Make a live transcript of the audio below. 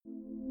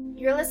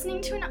You're listening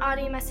to an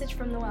audio message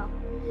from The Well,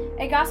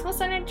 a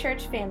gospel-centered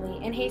church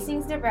family in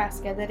Hastings,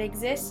 Nebraska that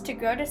exists to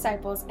grow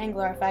disciples and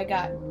glorify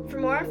God. For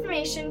more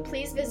information,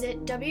 please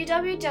visit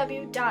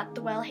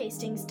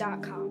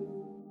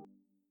www.thewellhastings.com.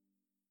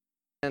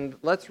 And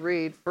let's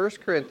read 1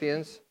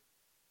 Corinthians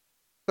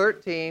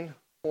 13,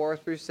 4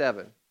 through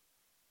 7.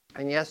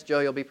 And yes, Joe,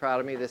 you'll be proud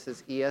of me. This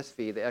is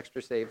ESV, the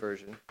extra save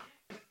version.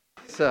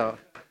 So,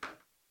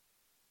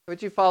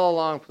 would you follow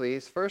along,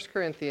 please? 1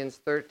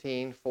 Corinthians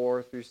 13,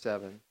 4 through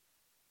 7.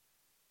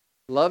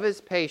 Love is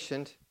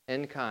patient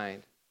and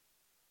kind.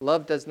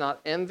 Love does not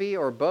envy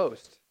or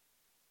boast.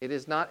 It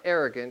is not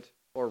arrogant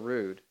or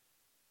rude.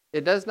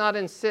 It does not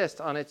insist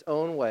on its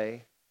own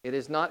way. It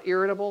is not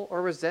irritable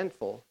or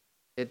resentful.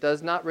 It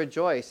does not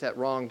rejoice at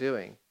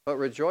wrongdoing, but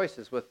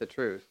rejoices with the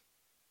truth.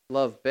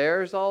 Love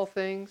bears all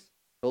things,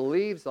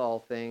 believes all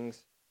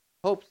things,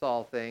 hopes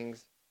all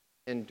things,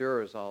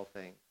 endures all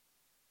things.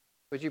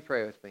 Would you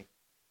pray with me?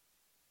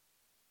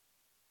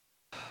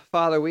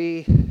 Father,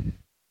 we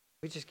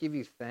just give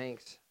you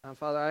thanks.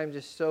 Father, I'm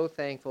just so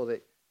thankful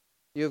that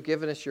you have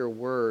given us your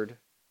word,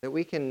 that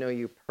we can know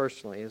you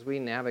personally as we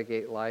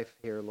navigate life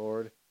here,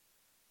 Lord.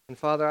 And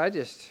Father,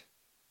 as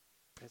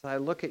I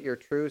look at your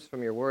truths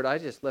from your word, I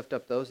just lift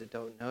up those that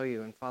don't know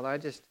you. And Father,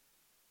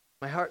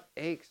 my heart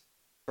aches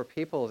for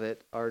people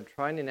that are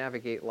trying to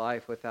navigate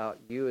life without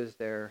you as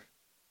their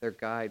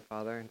guide,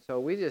 Father. And so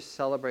we just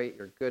celebrate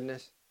your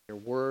goodness, your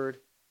word.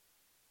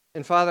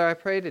 And Father, I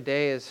pray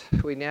today as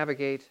we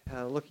navigate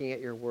looking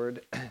at your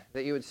word,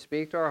 that you would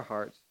speak to our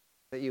hearts,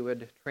 that you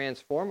would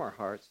transform our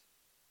hearts,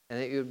 and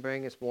that you would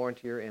bring us more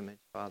into your image,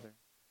 Father.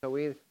 So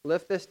we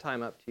lift this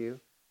time up to you.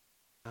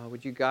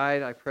 Would you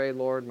guide, I pray,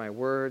 Lord, my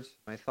words,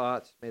 my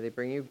thoughts, may they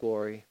bring you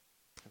glory.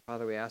 And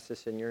Father, we ask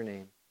this in your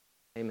name.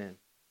 Amen.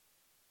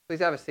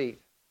 Please have a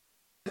seat.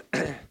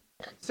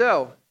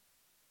 So,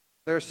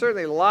 there are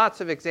certainly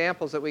lots of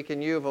examples that we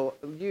can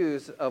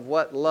use of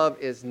what love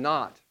is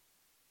not.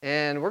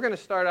 And we're going to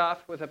start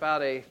off with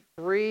about a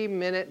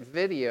 3-minute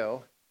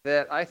video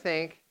that I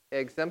think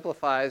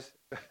exemplifies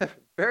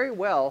very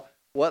well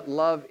what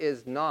love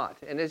is not.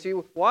 And as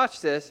you watch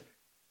this,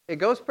 it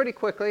goes pretty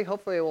quickly.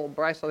 Hopefully,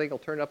 Bryce, I think, will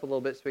turn it up a little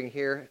bit so we can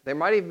hear. There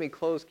might even be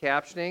closed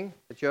captioning.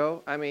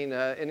 Joe, any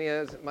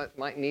of us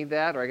might need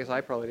that, or I guess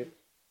I probably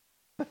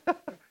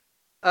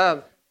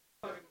do.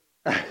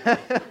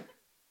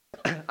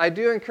 I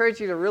do encourage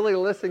you to really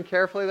listen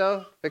carefully,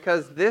 though,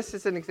 because this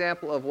is an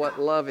example of what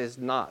love is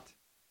not.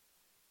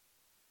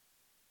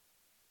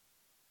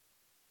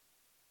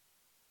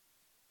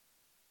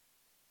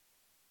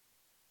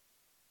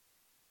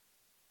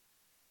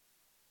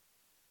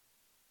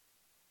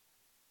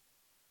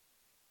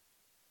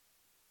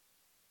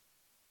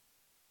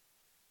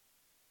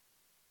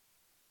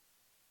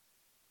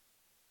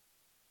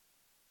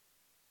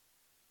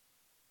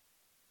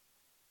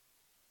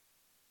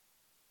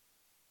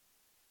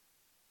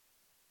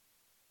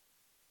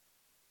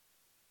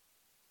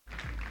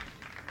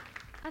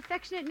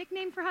 Affectionate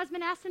nickname for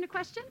husband asked in a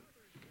question?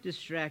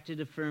 Distracted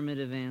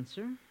affirmative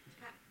answer.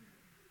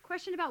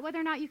 Question about whether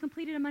or not you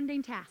completed a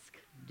mundane task.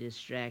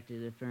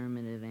 Distracted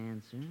affirmative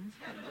answer.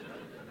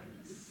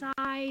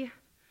 Sigh.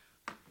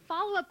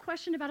 Follow-up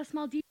question about a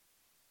small detail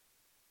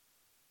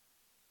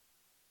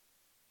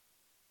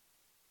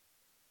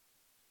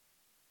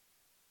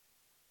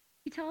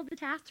of the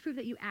task to prove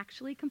that you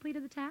actually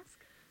completed the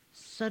task.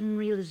 Sudden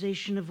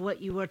realization of what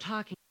you are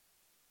talking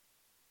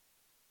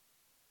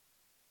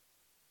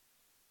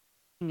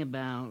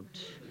about.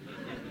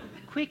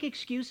 Quick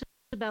excuse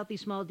about the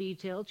small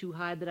detail to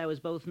hide that I was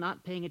both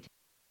not paying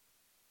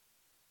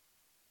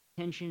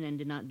attention and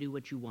did not do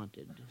what you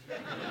wanted.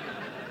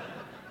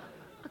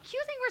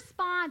 Accusing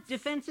response.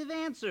 Defensive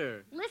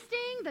answer.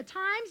 Listing the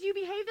times you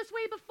behaved this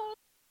way before.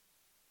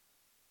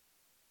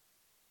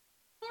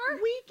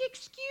 Weak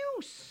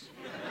excuse.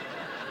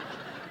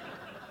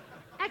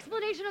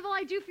 Explanation of all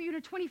I do for you in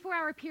a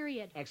 24-hour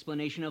period.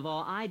 Explanation of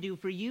all I do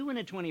for you in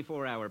a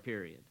 24-hour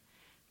period.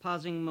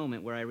 Pausing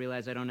moment where I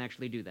realize I don't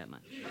actually do that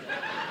much.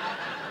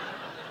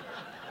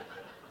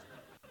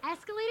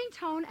 Escalating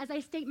tone as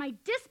I state my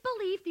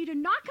disbelief that you did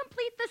not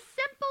complete the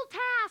simple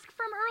task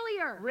from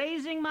earlier.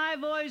 Raising my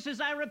voice as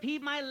I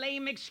repeat my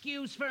lame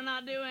excuse for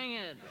not doing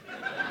it.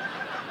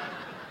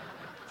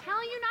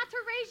 Telling you not to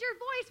raise your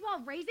voice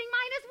while raising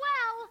mine as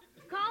well.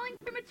 Calling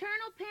for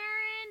maternal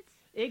parent.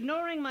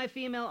 Ignoring my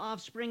female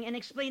offspring and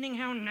explaining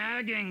how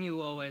nagging you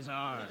always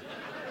are.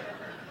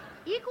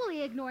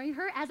 Equally ignoring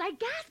her as I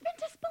gasp in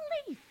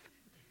disbelief.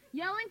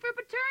 Yelling for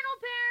paternal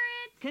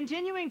parent.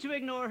 Continuing to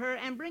ignore her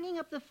and bringing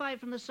up the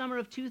fight from the summer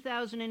of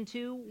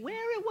 2002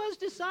 where it was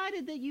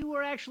decided that you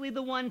were actually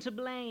the one to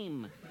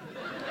blame.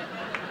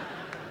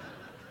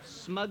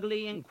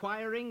 Smugly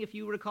inquiring if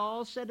you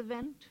recall said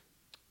event.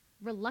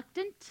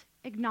 Reluctant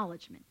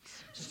acknowledgement.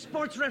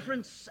 Sports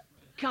reference,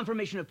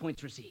 confirmation of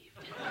points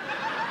received.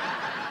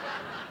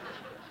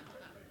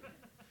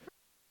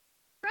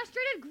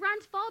 Frustrated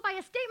grunt followed by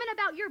a statement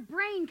about your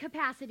brain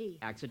capacity.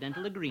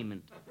 Accidental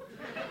agreement.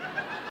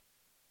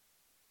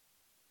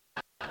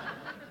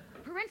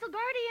 Parental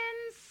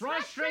guardians.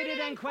 Frustrated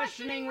and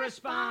questioning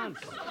response.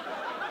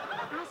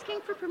 Asking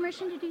for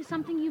permission to do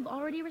something you've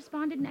already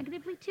responded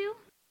negatively to.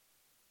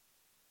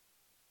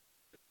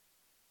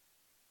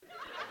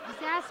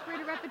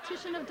 Exasperated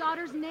repetition of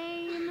daughter's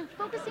name.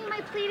 Focusing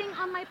my pleading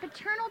on my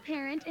paternal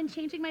parent and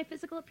changing my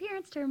physical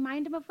appearance to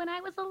remind him of when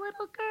I was a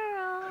little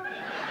girl.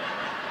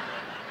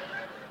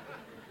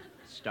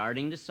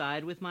 Starting to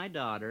side with my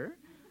daughter.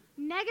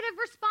 Negative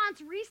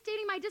response,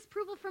 restating my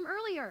disapproval from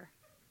earlier.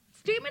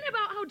 Statement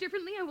about how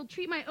differently I will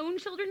treat my own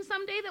children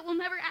someday that will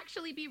never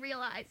actually be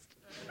realized.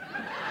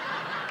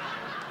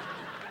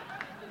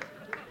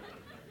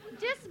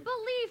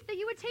 Disbelief that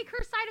you would take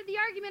her side of the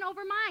argument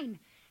over mine.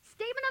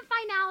 Statement of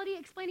finality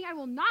explaining I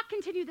will not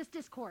continue this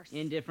discourse.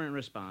 Indifferent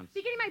response.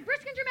 Beginning my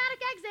brisk and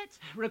dramatic exit.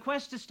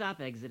 Request to stop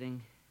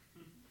exiting.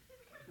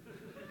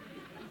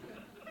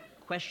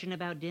 Question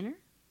about dinner?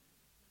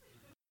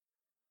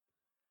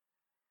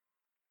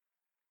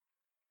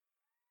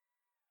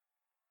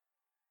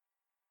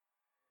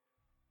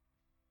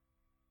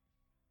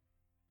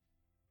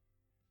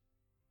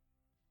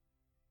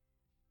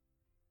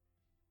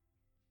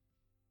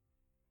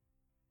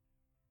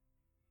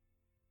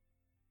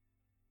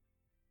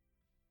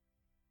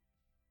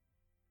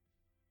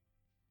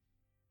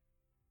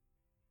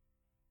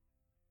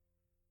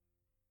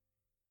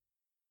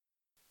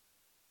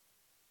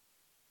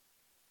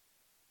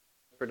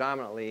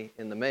 Predominantly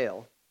in the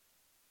male.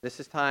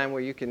 This is time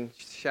where you can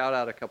shout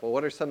out a couple.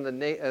 What are some of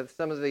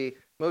the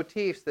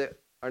motifs that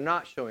are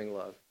not showing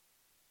love?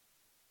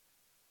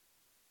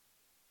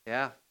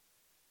 Yeah,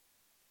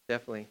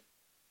 definitely.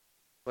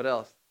 What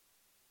else?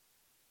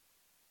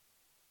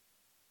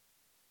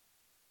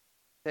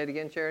 Say it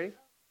again, Charity.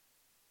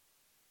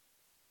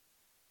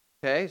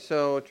 Okay,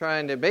 so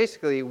trying to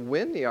basically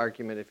win the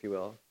argument, if you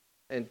will,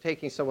 and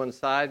taking someone's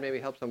side maybe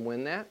helps them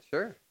win that.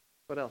 Sure.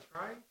 What else?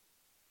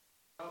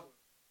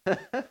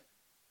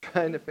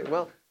 Trying to fit.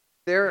 Well,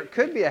 there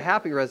could be a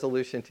happy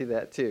resolution to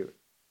that too.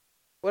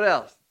 What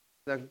else?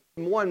 The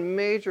one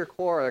major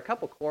core, a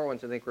couple core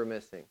ones I think we're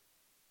missing.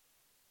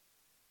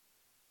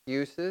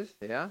 Uses,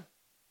 yeah.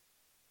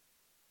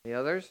 The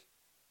others?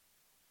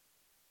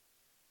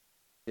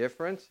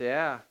 Difference,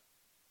 yeah.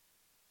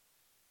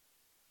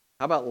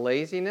 How about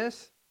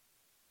laziness?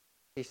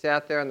 He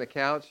sat there on the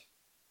couch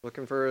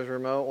looking for his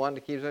remote,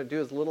 wanting to do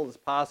as little as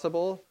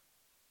possible.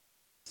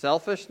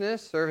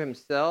 Selfishness, serve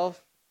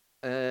himself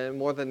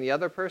more than the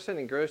other person,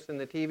 engrossed in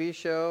the TV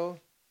show.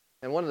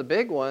 And one of the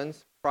big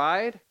ones,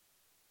 pride,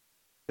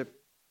 to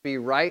be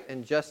right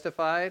and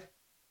justified.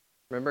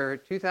 Remember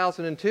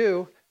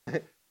 2002,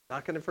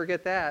 not going to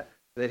forget that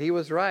he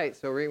was right.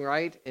 So being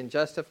right and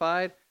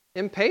justified.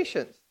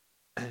 Impatience,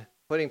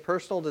 putting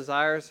personal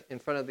desires in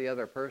front of the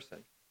other person.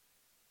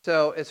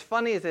 So as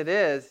funny as it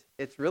is,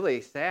 it's really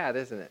sad,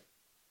 isn't it?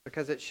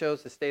 Because it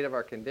shows the state of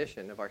our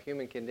condition, of our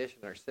human condition,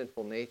 our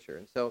sinful nature.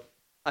 And so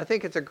I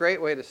think it's a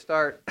great way to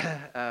start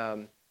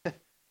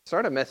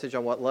a message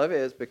on what love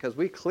is, because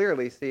we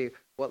clearly see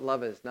what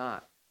love is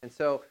not. And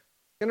so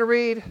I'm going to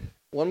read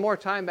one more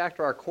time back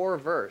to our core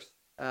verse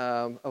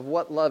of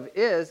what love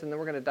is, and then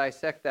we're going to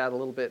dissect that a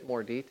little bit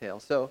more detail.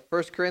 So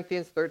 1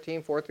 Corinthians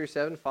 13, 4 through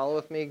 7, follow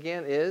with me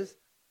again, is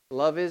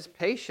love is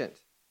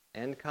patient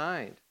and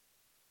kind.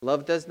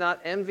 Love does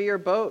not envy or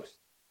boast.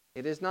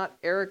 It is not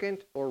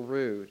arrogant or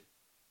rude.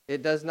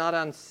 It does not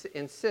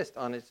insist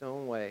on its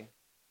own way.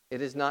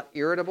 It is not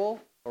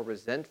irritable or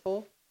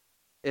resentful.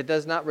 It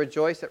does not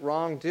rejoice at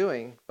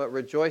wrongdoing, but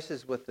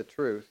rejoices with the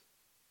truth.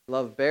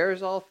 Love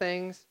bears all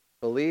things,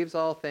 believes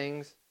all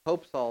things,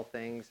 hopes all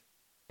things,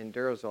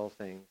 endures all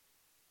things.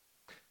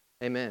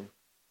 Amen.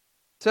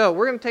 So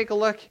we're going to take a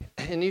look,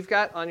 and you've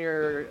got on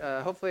your,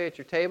 hopefully at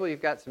your table,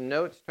 you've got some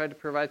notes. Tried to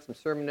provide some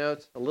sermon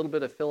notes, a little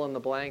bit of fill in the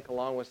blank,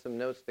 along with some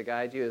notes to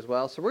guide you as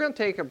well. So we're going to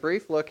take a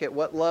brief look at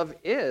what love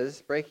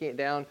is, breaking it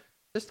down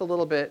just a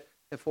little bit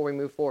before we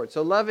move forward.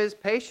 So love is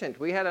patient.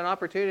 We had an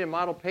opportunity to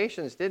model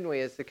patience, didn't we,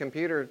 as the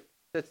computer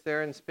sits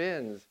there and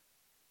spins.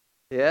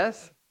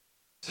 Yes?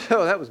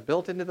 So that was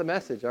built into the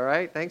message, all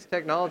right? Thanks,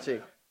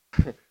 technology.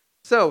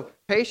 So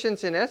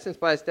patience, in essence,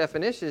 by its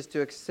definition, is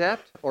to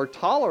accept or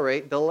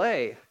tolerate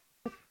delay.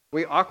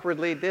 We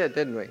awkwardly did,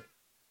 didn't we?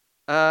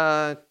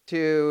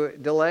 To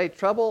delay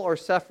trouble or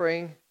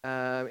suffering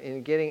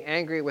in getting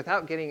angry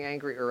without getting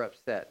angry or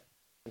upset.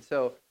 And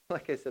so,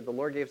 like I said, the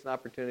Lord gave us an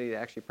opportunity to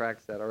actually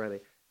practice that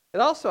already. It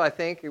also, I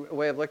think, a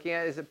way of looking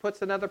at it is it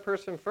puts another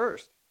person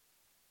first.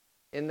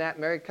 In that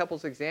married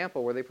couple's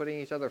example, were they putting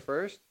each other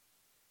first?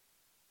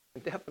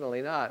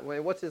 Definitely not.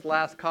 What's his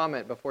last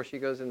comment before she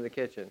goes into the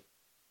kitchen?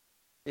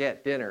 Yeah,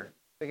 dinner.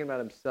 Thinking about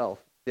himself,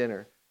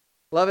 dinner.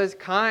 Love is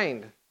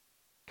kind.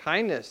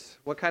 Kindness.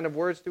 What kind of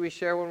words do we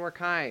share when we're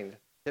kind?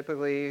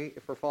 Typically,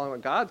 if we're following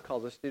what God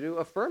calls us to do,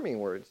 affirming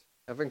words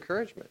of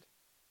encouragement.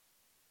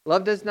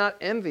 Love does not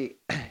envy.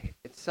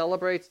 It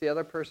celebrates the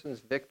other person's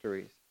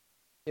victories.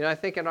 You know, I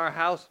think in our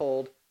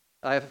household,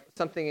 I have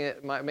something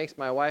that makes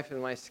my wife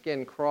and my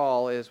skin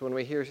crawl is when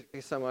we hear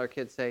some of our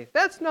kids say,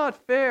 "That's not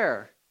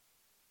fair."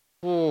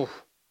 Ooh,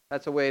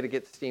 that's a way to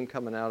get steam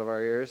coming out of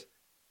our ears.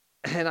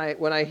 And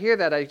when I hear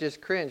that, I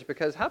just cringe,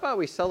 because how about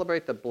we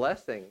celebrate the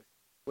blessings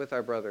with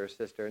our brother or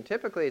sister? And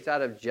typically it's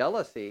out of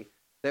jealousy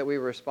that we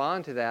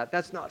respond to that.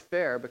 That's not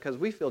fair, because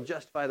we feel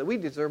justified that we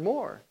deserve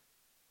more.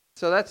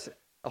 So that's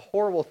a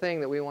horrible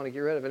thing that we want to get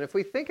rid of. And if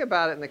we think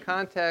about it in the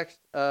context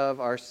of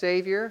our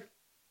Savior,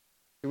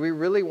 do we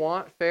really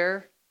want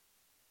fair?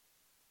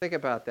 Think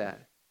about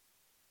that.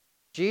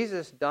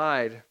 Jesus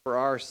died for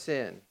our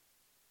sin.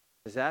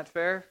 Is that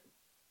fair?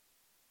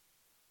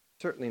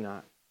 Certainly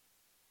not.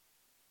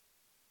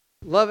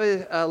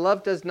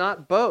 Love does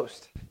not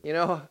boast. You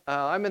know,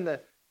 I'm in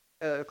the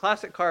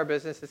classic car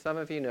business, as some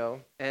of you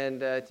know,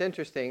 and it's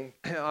interesting.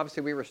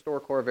 Obviously, we restore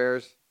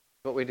Corvairs,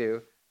 what we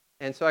do.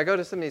 And so I go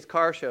to some of these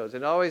car shows.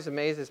 It always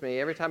amazes me.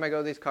 Every time I go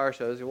to these car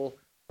shows, we'll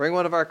bring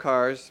one of our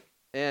cars,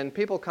 and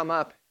people come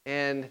up,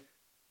 and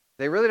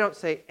they really don't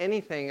say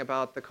anything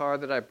about the car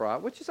that I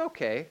brought, which is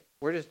okay.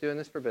 We're just doing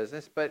this for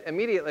business. But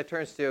immediately it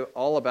turns to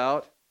all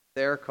about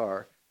their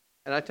car.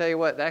 And I tell you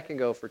what, that can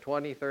go for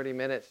 20, 30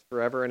 minutes,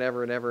 forever and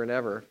ever and ever and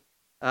ever.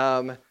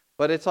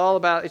 But it's all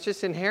about, it's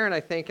just inherent, I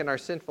think, in our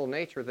sinful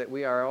nature that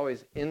we are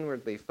always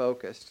inwardly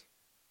focused.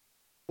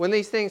 When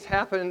these things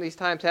happen, these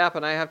times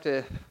happen, I have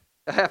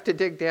to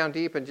dig down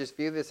deep and just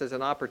view this as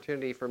an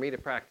opportunity for me to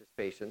practice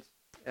patience.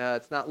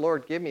 It's not,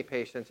 Lord, give me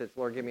patience. It's,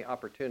 Lord, give me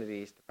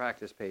opportunities to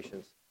practice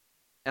patience.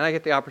 And I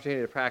get the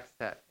opportunity to practice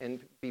that and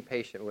be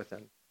patient with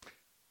them.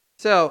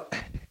 So,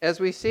 as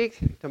we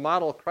seek to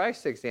model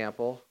Christ's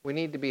example, we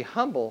need to be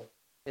humble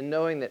in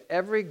knowing that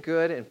every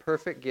good and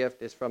perfect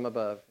gift is from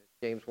above, as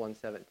James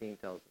 1:17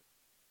 tells us.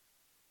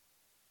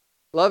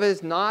 Love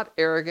is not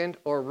arrogant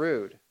or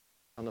rude.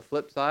 On the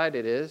flip side,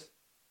 it is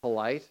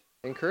polite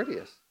and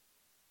courteous.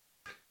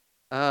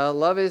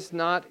 Love is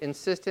not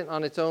insistent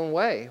on its own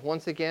way,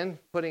 once again,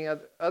 putting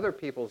other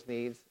people's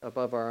needs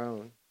above our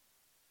own.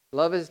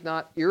 Love is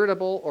not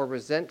irritable or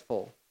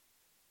resentful,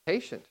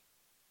 patient.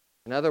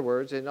 In other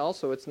words, and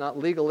also it's not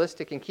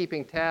legalistic in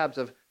keeping tabs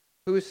of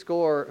who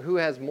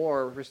has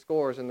more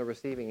scores in the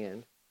receiving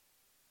end.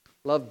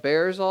 Love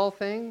bears all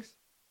things.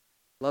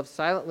 Love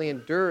silently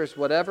endures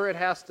whatever it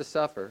has to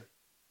suffer.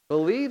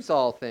 Believes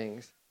all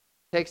things.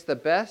 Takes the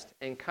best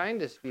and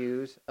kindest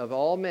views of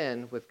all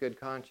men with good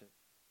conscience.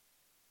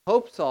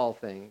 Hopes all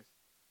things.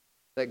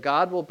 That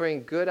God will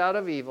bring good out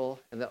of evil,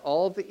 and that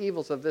all of the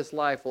evils of this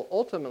life will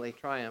ultimately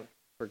triumph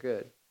for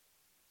good.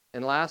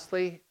 And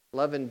lastly,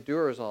 love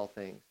endures all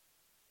things.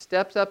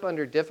 Steps up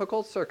under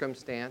difficult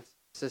circumstance,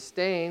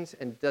 sustains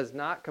and does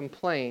not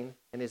complain,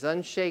 and is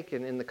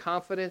unshaken in the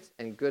confidence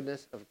and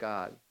goodness of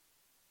God.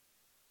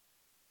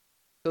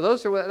 So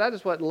that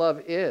is what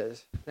love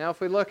is. Now, if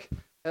we look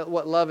at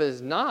what love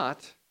is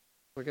not,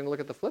 we're going to look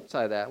at the flip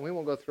side of that. And we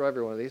won't go through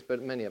every one of these,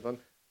 but many of them.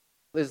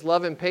 Is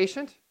love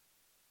impatient?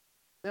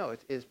 No,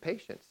 it is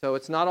patient. So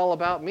it's not all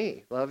about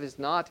me. Love is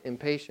not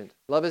impatient.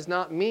 Love is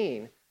not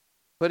mean,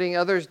 putting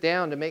others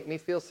down to make me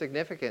feel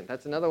significant.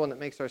 That's another one that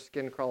makes our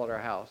skin crawl at our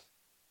house.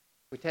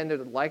 We tend to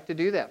like to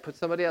do that. Put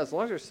somebody else. As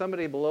long as there's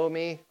somebody below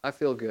me, I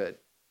feel good.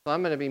 So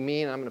I'm going to be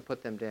mean. I'm going to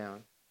put them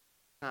down.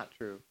 Not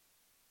true.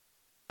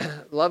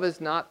 Love is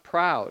not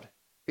proud,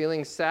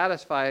 feeling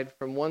satisfied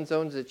from one's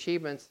own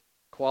achievements,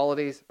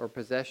 qualities, or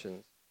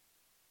possessions.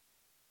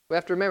 We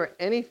have to remember,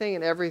 anything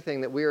and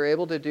everything that we are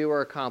able to do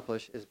or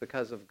accomplish is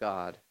because of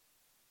God.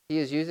 He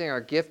is using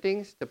our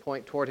giftings to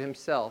point toward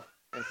Himself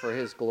and for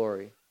His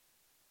glory.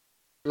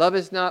 Love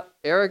is not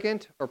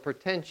arrogant or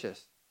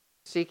pretentious,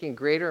 seeking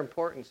greater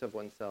importance of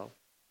oneself.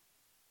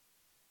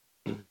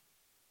 And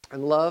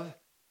love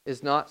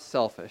is not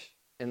selfish.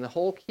 And the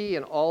whole key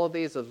in all of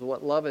these of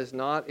what love is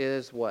not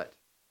is what?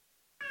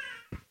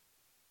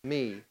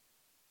 Me.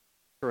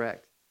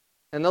 Correct.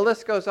 And the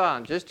list goes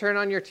on. Just turn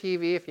on your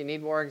TV if you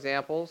need more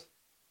examples.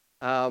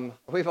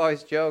 We've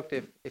always joked,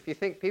 if you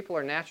think people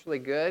are naturally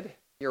good,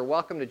 you're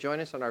welcome to join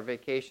us on our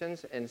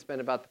vacations and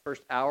spend about the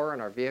first hour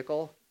in our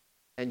vehicle,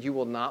 and you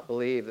will not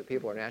believe that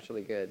people are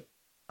naturally good.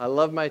 I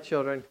love my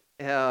children.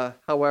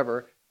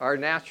 However, our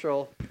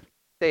natural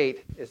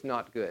state is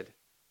not good.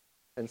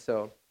 And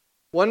so,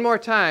 one more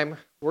time,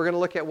 we're going to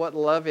look at what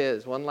love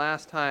is. One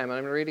last time.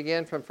 I'm going to read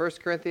again from 1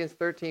 Corinthians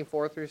 13,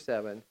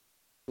 4-7.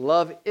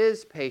 Love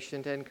is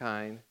patient and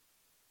kind.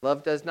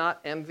 Love does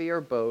not envy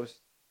or boast.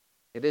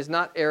 It is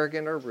not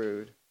arrogant or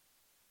rude.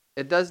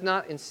 It does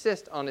not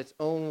insist on its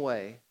own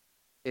way.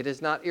 It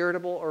is not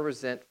irritable or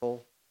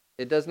resentful.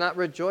 It does not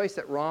rejoice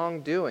at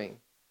wrongdoing,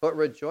 but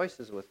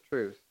rejoices with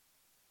truth.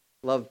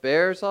 Love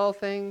bears all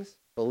things,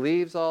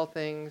 believes all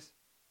things,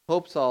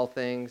 hopes all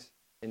things,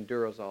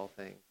 endures all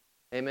things.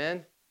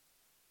 Amen?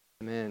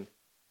 Amen.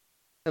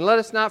 And let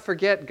us not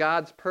forget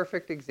God's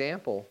perfect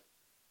example.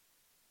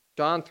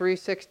 John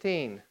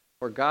 3:16,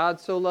 for God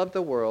so loved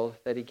the world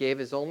that He gave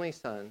His only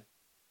Son,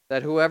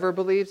 that whoever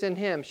believes in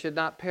Him should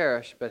not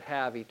perish but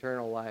have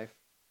eternal life.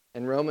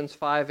 And Romans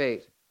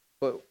 5:8,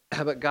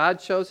 but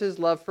God shows His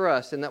love for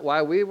us in that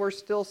while we were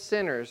still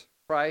sinners,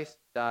 Christ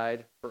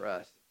died for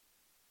us.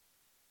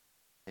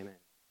 Amen.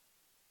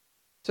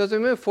 So as we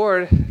move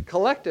forward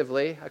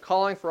collectively, a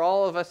calling for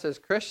all of us as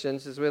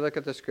Christians as we look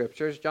at the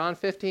Scriptures, John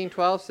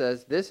 15:12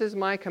 says, "This is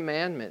my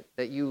commandment,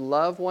 that you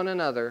love one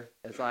another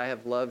as I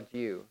have loved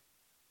you."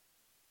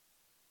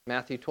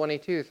 Matthew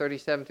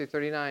 22:37 through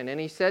 39, "And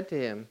he said to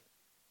him,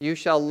 you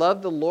shall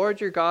love the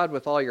Lord your God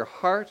with all your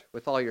heart,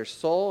 with all your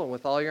soul, and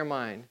with all your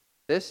mind.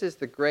 This is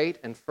the great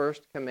and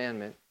first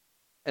commandment.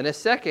 And a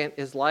second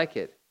is like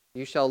it.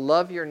 You shall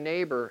love your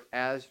neighbor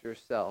as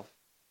yourself."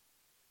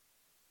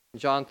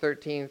 John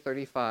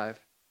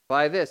 13:35,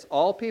 "By this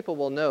all people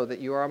will know that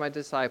you are my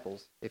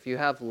disciples, if you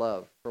have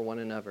love for one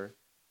another."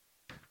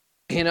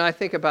 I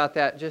think about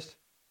that, just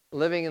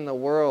living in the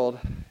world.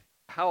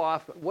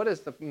 What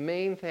is the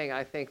main thing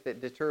I think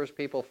that deters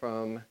people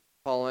from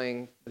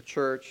following the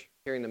church,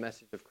 hearing the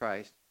message of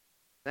Christ?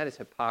 That is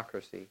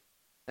hypocrisy.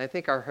 And I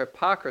think our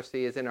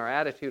hypocrisy is in our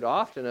attitude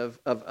often of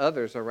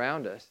others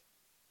around us.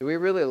 Do we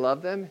really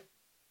love them?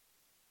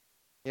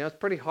 It's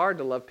pretty hard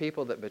to love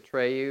people that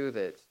betray you,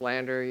 that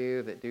slander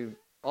you, that do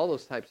all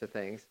those types of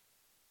things.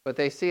 But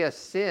they see us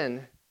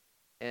sin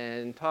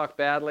and talk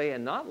badly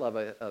and not love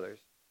others.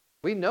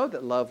 We know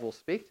that love will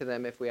speak to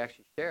them if we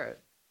actually share it.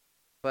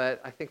 But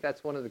I think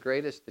that's one of the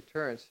greatest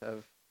deterrents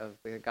of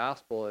the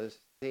gospel, is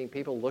seeing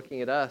people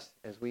looking at us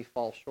as we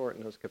fall short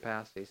in those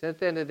capacities. And at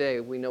the end of the day,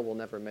 we know we'll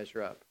never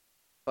measure up.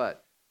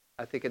 But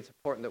I think it's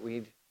important that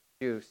we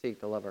do seek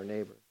to love our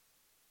neighbor.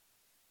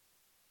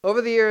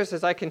 Over the years,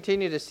 as I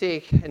continue to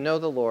seek and know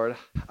the Lord,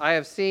 I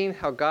have seen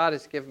how God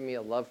has given me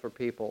a love for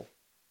people.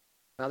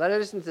 Now, that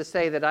isn't to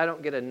say that I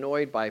don't get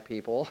annoyed by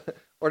people,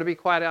 or to be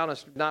quite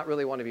honest, not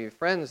really want to be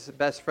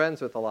best friends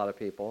with a lot of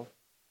people.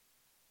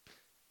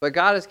 But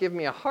God has given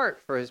me a heart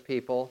for his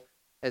people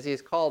as he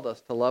has called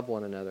us to love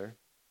one another.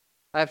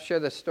 I have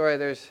shared this story.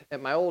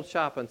 At my old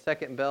shop on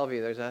 2nd and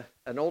Bellevue, there's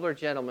an older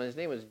gentleman. His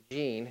name was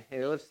Gene,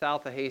 and he lived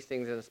south of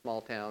Hastings in a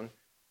small town.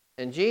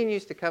 And Gene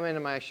used to come into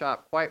my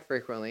shop quite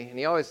frequently, and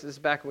this is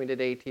back when we did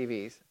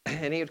ATVs.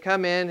 And he would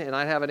come in, and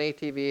I'd have an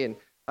ATV, and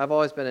I've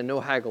always been a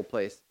no-haggle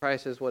place. The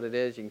price is what it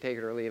is. You can take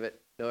it or leave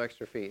it, no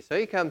extra fee. So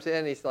he comes in,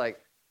 and he's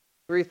like,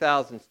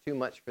 $3,000 is too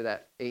much for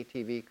that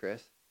ATV,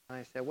 Chris. And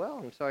I said, well,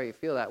 I'm sorry you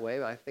feel that way,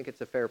 but I think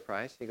it's a fair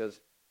price. He goes,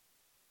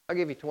 I'll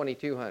give you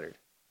 $2,200.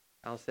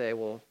 I'll say,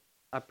 well,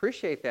 I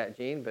appreciate that,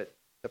 Gene, but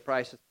the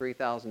price is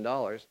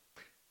 $3,000.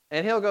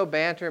 And he'll go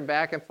bantering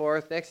back and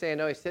forth. Next thing I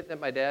know, he's sitting at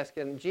my desk.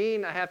 And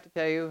Gene, I have to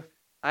tell you,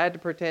 I had to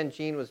pretend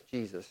Gene was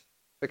Jesus,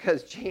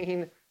 because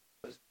Gene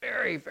was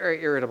very,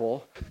 very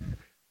irritable,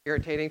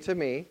 irritating to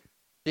me.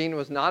 Gene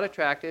was not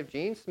attractive.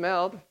 Gene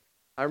smelled.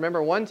 I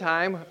remember one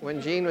time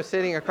when Gene was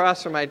sitting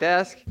across from my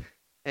desk,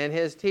 and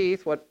his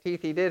teeth, what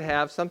teeth he did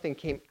have, something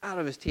came out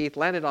of his teeth,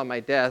 landed on my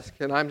desk,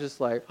 and I'm just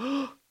like,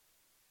 oh,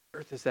 what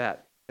earth is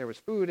that? There was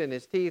food in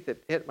his teeth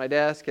that hit my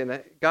desk,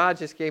 and God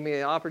just gave me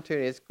the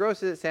opportunity. As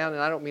gross as it sounded,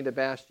 and I don't mean to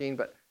bash Gene,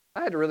 but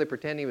I had to really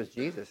pretend he was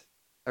Jesus.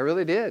 I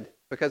really did,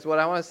 because what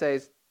I want to say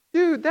is,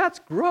 dude, that's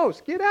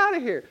gross. Get out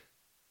of here.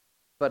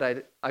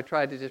 But I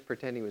tried to just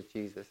pretend he was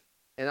Jesus.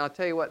 And I'll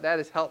tell you what, that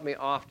has helped me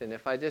often,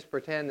 if I just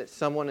pretend that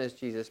someone is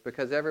Jesus,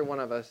 because every one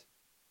of us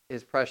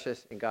is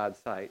precious in God's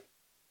sight.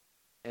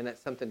 And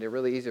that's something to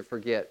really easy to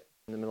forget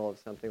in the middle of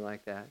something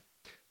like that.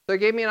 So it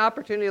gave me an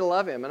opportunity to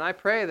love him, and I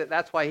pray that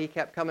that's why he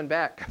kept coming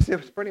back, because it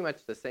was pretty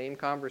much the same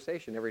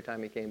conversation every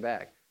time he came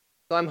back.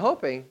 So I'm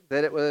hoping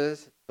that it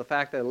was the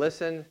fact that I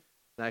listened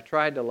and I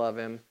tried to love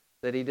him,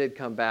 that he did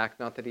come back,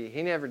 not that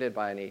he never did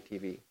buy an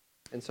ATV.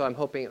 And so I'm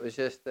hoping it was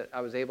just that I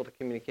was able to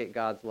communicate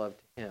God's love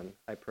to him,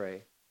 I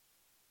pray.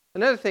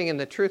 Another thing in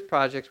the Truth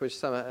Project, which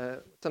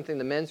something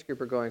the men's group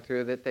are going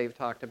through that they've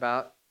talked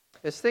about,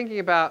 is thinking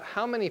about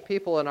how many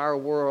people in our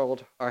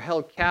world are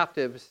held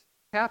captive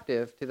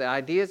to the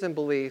ideas and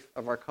belief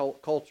of our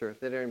culture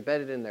that are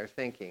embedded in their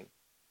thinking.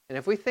 And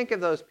if we think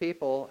of those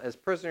people as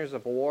prisoners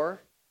of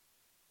war,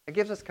 it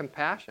gives us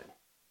compassion.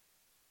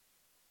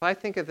 If I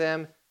think of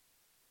them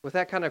with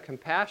that kind of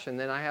compassion,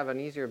 then I have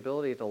an easier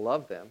ability to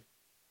love them.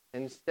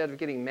 Instead of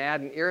getting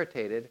mad and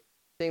irritated,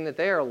 seeing that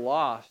they are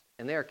lost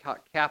and they are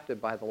captive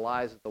by the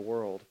lies of the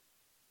world,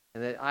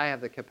 and that I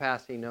have the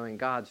capacity, knowing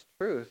God's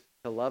truth,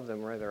 to love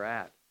them where they're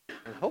at,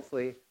 and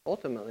hopefully,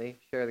 ultimately,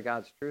 share the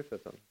God's truth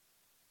with them.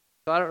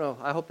 So I don't know.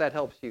 I hope that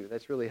helps you.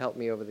 That's really helped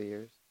me over the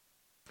years.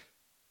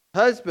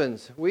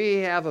 Husbands, we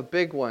have a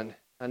big one.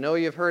 I know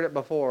you've heard it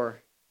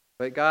before,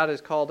 but God has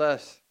called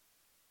us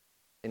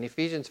in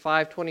Ephesians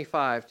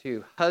 5:25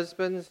 to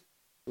husbands,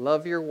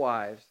 love your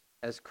wives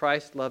as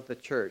Christ loved the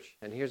church.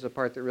 And here's the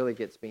part that really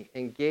gets me.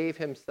 And gave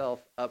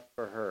himself up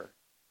for her.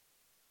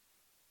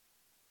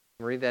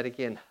 I'll read that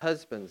again.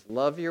 Husbands,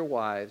 love your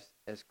wives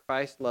as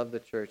Christ loved the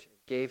church and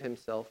gave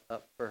himself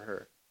up for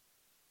her.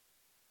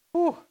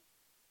 Whew.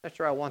 Not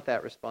sure I want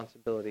that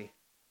responsibility.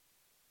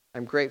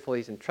 I'm grateful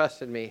he's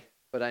entrusted me,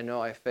 but I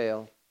know I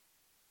fail.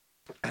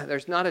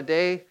 There's not a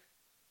day,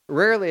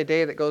 rarely a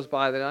day that goes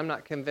by that I'm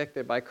not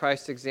convicted by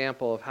Christ's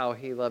example of how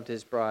he loved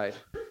his bride.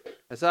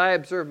 As I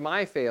observe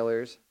my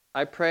failures,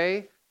 I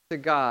pray to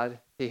God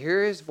to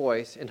hear his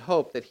voice and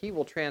hope that he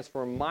will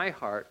transform my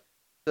heart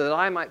so that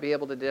I might be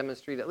able to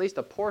demonstrate at least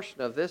a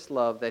portion of this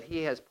love that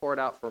he has poured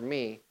out for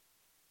me,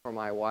 for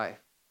my wife.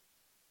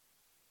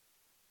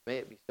 May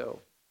it be so.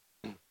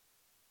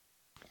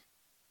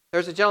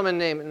 There's a gentleman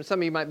named, and some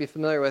of you might be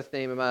familiar with,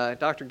 named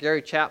Dr.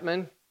 Gary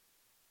Chapman.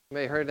 You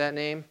may have heard that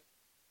name.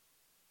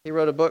 He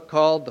wrote a book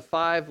called The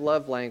 5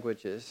 Love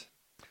Languages.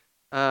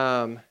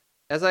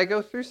 As I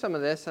go through some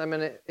of this,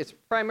 it's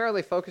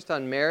primarily focused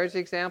on marriage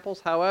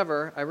examples.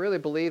 However, I really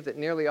believe that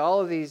nearly all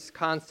of these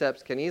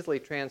concepts can easily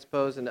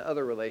transpose into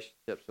other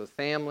relationships with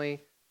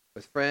family,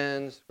 with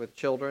friends, with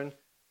children.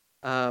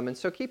 And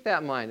so keep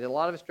that in mind. A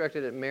lot of it's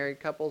directed at married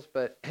couples,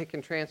 but it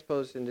can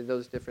transpose into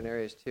those different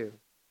areas too.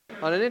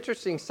 On an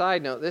interesting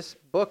side note, this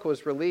book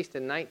was released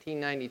in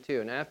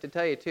 1992. And I have to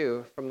tell you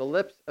too, from the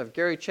lips of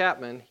Gary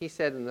Chapman, he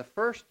said in the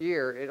first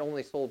year it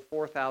only sold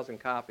 4,000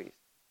 copies.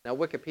 Now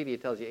Wikipedia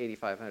tells you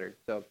 8,500,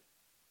 so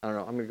I don't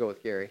know, I'm going to go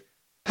with Gary.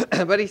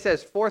 But he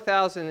says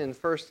 4,000 in the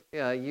first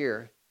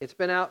year. It's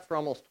been out for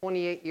almost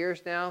 28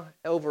 years now.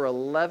 Over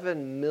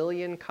 11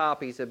 million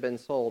copies have been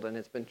sold, and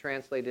it's been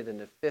translated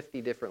into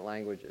 50 different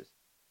languages.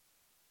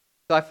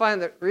 So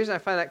the reason I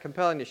find that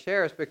compelling to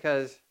share is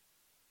because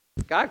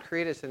God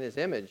created us in his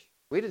image.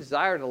 We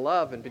desire to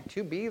love and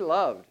to be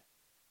loved.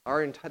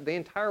 The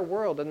entire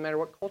world, doesn't matter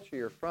what culture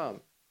you're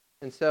from.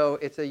 And so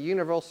it's a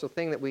universal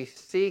thing that we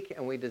seek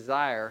and we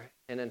desire,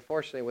 and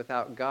unfortunately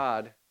without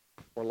God,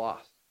 we're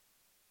lost.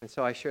 And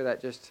so I share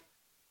that just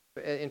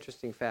an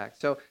interesting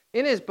fact. So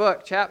in his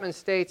book, Chapman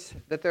states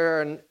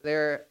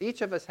that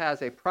each of us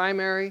has a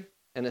primary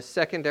and a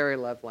secondary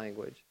love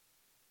language.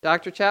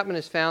 Dr. Chapman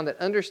has found that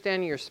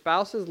understanding your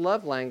spouse's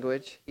love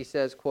language, he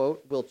says,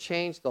 quote, will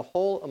change the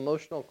whole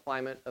emotional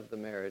climate of the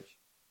marriage.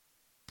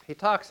 He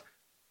talks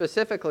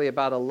specifically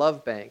about a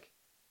love bank.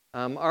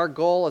 Our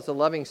goal as a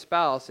loving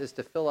spouse is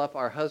to fill up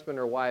our husband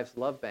or wife's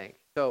love bank.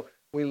 So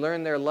we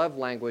learn their love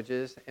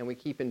languages and we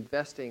keep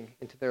investing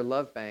into their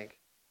love bank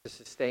to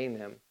sustain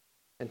them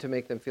and to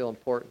make them feel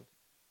important.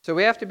 So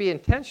we have to be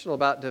intentional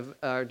about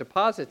our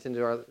deposits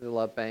into our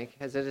love bank,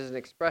 as it is an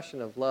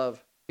expression of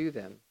love to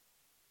them.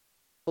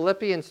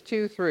 Philippians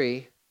 2,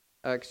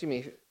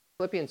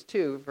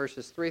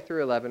 verses 3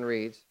 through 11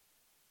 reads,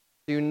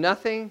 "Do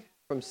nothing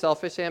from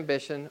selfish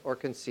ambition or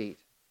conceit,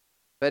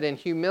 but in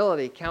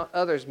humility count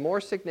others more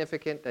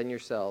significant than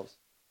yourselves.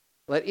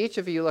 Let each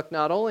of you look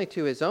not only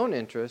to his own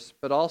interests,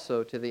 but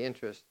also to the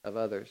interests of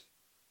others.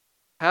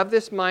 Have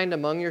this mind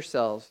among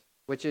yourselves,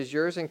 which is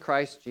yours in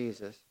Christ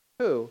Jesus,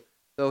 who,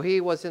 though he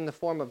was in the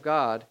form of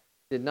God,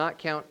 did not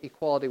count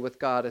equality with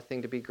God a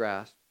thing to be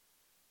grasped,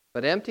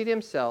 but emptied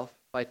himself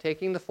by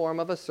taking the form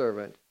of a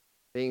servant,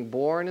 being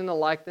born in the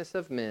likeness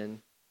of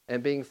men,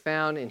 and being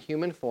found in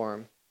human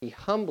form, he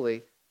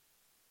humbled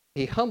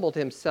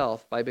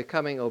himself by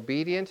becoming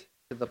obedient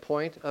to the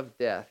point of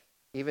death,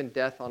 even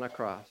death on a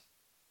cross.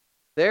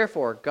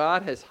 Therefore,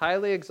 God has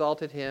highly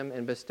exalted him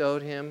and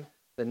bestowed him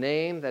the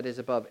name that is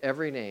above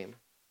every name,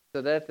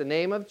 so that at the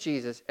name of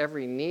Jesus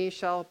every knee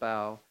shall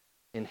bow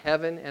in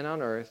heaven and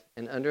on earth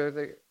and under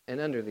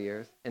the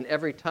earth, and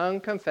every tongue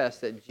confess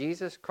that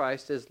Jesus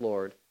Christ is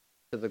Lord,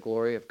 to the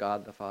glory of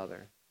God the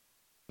Father."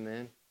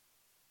 Amen.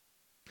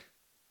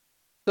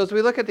 So as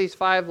we look at these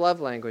 5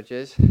 love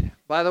languages,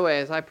 by the way,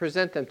 as I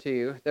present them to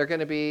you, they're going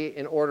to be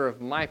in order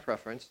of my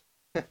preference,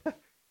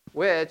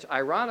 which,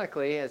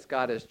 ironically, as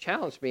God has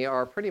challenged me,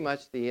 are pretty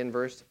much the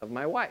inverse of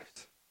my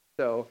wife's.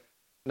 So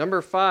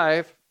number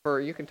 5,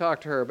 you can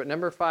talk to her, but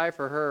number 5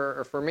 for her,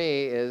 or for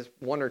me, is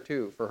 1 or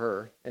 2 for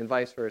her, and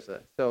vice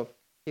versa. So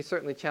he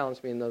certainly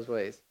challenged me in those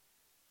ways.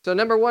 So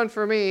number 1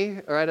 for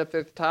me, right up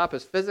at the top,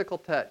 is physical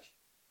touch.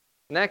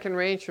 And that can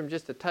range from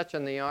just a touch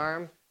on the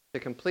arm to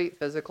complete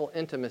physical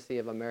intimacy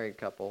of a married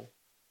couple.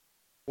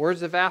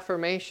 Words of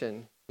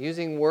affirmation,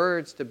 using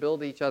words to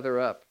build each other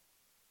up.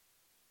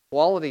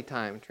 Quality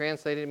time,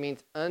 translated,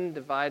 means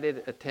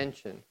undivided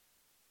attention.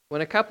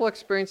 When a couple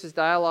experiences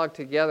dialogue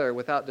together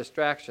without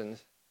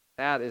distractions,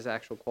 that is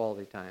actual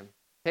quality time.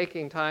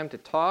 Taking time to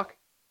talk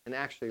and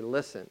actually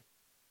listen.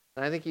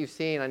 And I think you've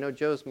seen, I know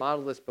Joe's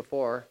modeled this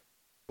before,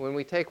 when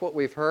we take what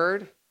we've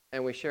heard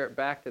and we share it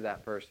back to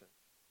that person.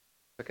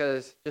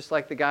 Because just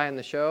like the guy in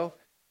the show,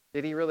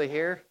 did he really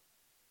hear?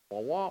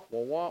 Wah, wah,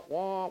 wah, wah,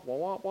 wah, wah,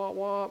 wah, wah,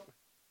 wah.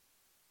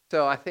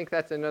 So I think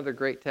that's another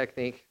great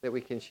technique that we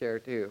can share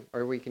too,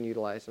 or we can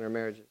utilize in our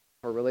marriages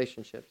or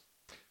relationships.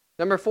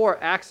 Number 4,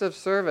 acts of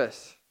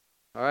service.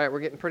 All right, we're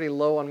getting pretty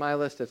low on my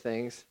list of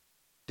things.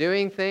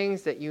 Doing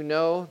things that you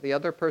know the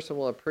other person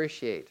will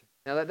appreciate.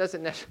 Now that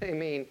doesn't necessarily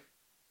mean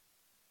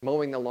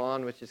mowing the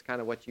lawn, which is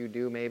kind of what you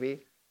do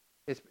maybe.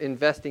 It's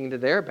investing into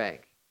their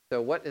bank.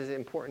 So what is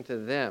important to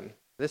them?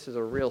 This is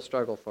a real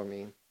struggle for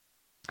me.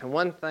 And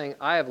one thing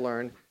I have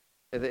learned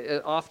is that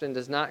it often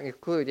does not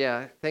include,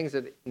 things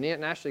that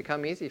naturally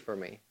come easy for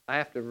me. I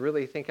have to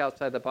really think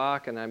outside the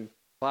box, and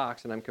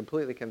I'm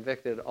completely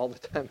convicted all the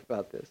time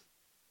about this.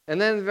 And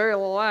then the very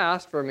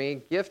last for me,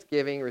 gift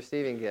giving,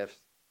 receiving gifts.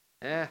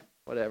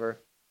 Whatever.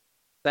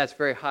 That's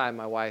very high on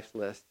my wife's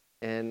list,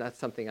 and that's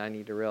something I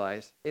need to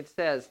realize. It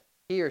says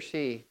he or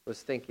she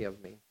was thinking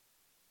of me.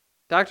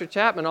 Dr.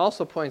 Chapman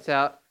also points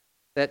out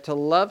that to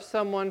love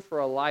someone for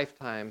a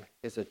lifetime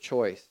is a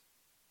choice.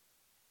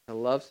 To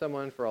love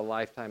someone for a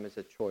lifetime is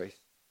a choice.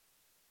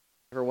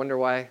 Ever wonder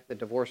why the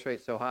divorce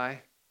rate's so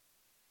high?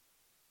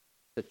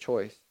 It's a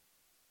choice.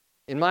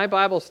 In my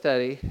Bible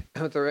study,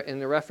 in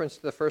the reference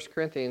to the 1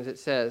 Corinthians, it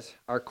says,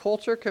 our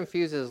culture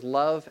confuses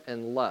love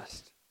and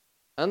lust.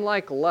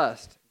 Unlike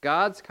lust,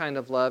 God's kind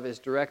of love is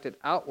directed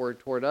outward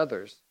toward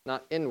others,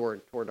 not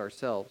inward toward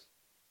ourselves.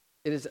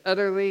 It is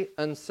utterly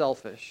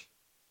unselfish.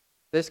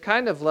 This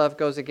kind of love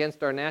goes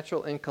against our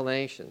natural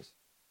inclinations.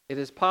 It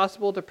is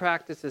possible to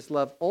practice this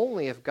love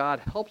only if God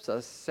helps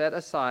us set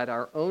aside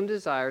our own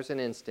desires and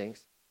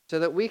instincts so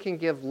that we can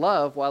give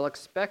love while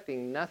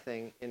expecting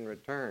nothing in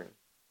return.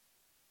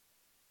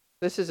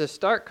 This is a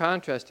stark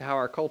contrast to how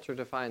our culture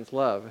defines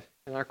love.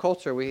 In our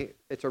culture,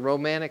 it's a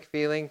romantic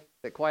feeling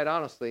that quite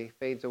honestly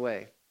fades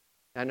away.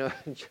 I know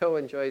Joe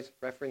enjoys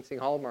referencing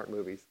Hallmark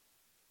movies.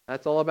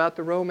 That's all about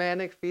the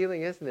romantic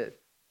feeling, isn't it?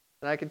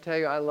 And I can tell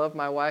you I love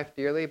my wife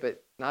dearly,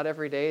 but not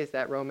every day is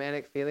that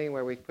romantic feeling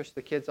where we push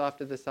the kids off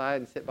to the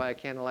side and sit by a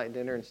candlelight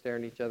dinner and stare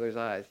in each other's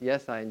eyes.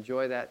 Yes, I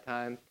enjoy that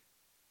time,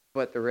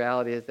 but the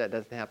reality is that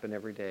doesn't happen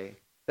every day.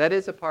 That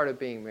is a part of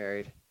being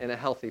married, and a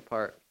healthy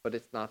part, but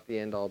it's not the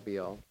end-all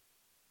be-all.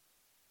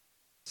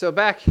 So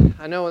back,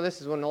 I know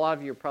this is when a lot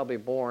of you are probably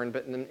born,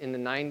 but in the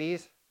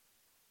 90s,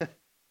 wow,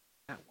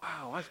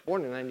 I was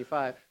born in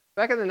 95.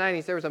 Back in the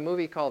 90s, there was a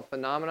movie called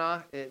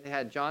Phenomena. It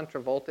had John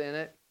Travolta in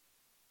it.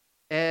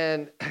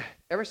 And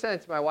ever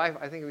since my wife,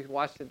 I think we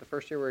watched it the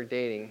first year we were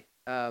dating.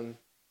 The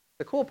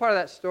cool part of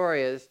that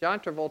story is John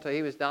Travolta,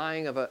 he was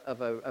dying of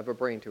a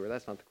brain tumor.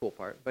 That's not the cool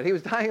part, but he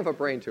was dying of a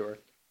brain tumor,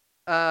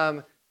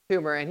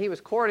 and he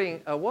was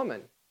courting a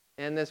woman.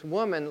 And this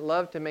woman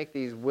loved to make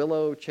these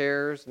willow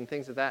chairs and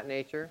things of that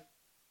nature.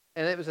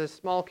 And it was a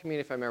small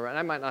community, if I remember. And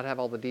I might not have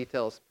all the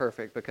details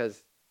perfect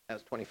because that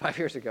was 25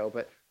 years ago.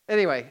 But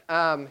anyway,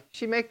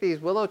 she'd make these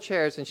willow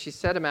chairs, and she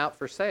set them out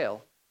for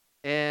sale.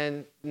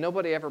 And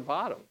nobody ever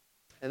bought them.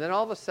 And then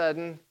all of a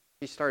sudden,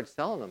 she started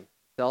selling them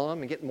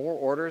and getting more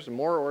orders and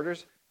more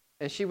orders.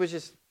 And she was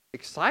just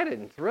excited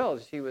and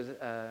thrilled. She was,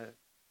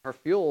 her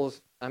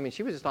fuels,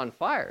 she was just on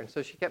fire. And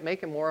so she kept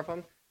making more of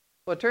them.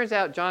 Well, it turns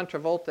out John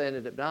Travolta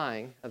ended up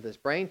dying of this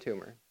brain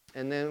tumor.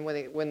 And then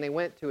when they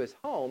went to his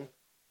home,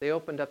 they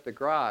opened up the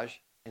garage,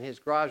 and his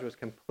garage was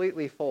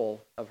completely full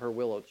of her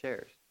willow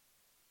chairs.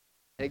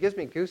 And it gives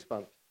me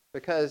goosebumps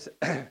because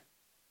it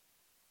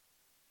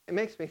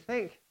makes me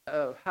think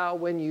of how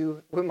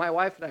when my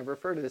wife and I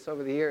refer to this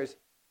over the years,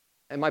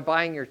 am I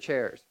buying your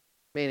chairs?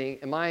 Meaning,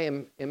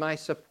 am I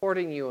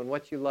supporting you in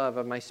what you love?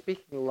 Am I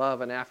speaking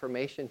love and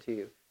affirmation to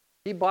you?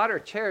 He bought her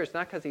chairs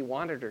not because he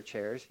wanted her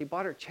chairs. He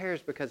bought her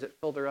chairs because it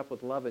filled her up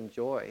with love and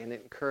joy, and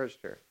it encouraged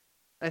her.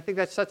 And I think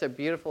that's such a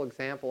beautiful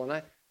example.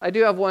 And I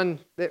do have one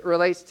that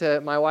relates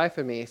to my wife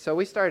and me. So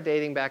we started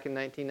dating back in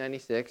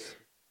 1996,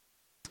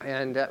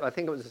 and I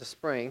think it was the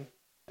spring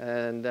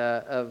and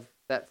of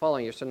that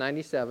following year, so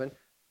 97.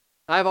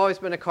 I've always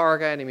been a car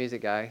guy and a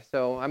music guy.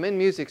 So I'm in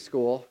music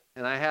school,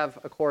 and I have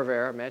a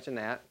Corvair, imagine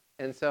that.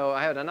 And so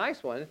I had a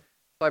nice one.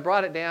 So I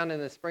brought it down in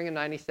the spring of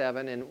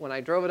 97, and when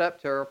I drove it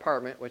up to her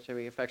apartment, which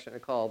we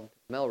affectionately called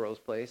Melrose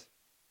Place,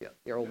 yeah,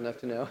 you're old enough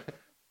to know,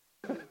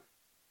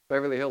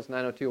 Beverly Hills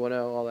 90210,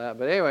 all that.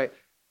 But anyway,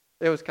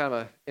 it was kind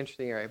of an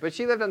interesting area. But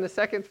she lived on the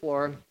second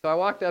floor, so I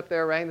walked up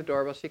there, rang the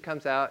doorbell. She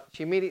comes out.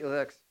 She immediately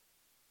looks,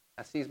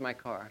 sees my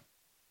car,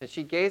 and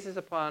she gazes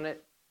upon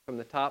it from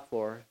the top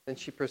floor. Then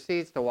she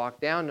proceeds to walk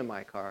down to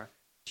my car.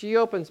 She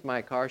opens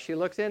my car. She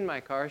looks in my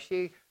car.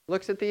 She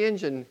looks at the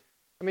engine.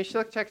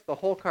 She checks the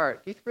whole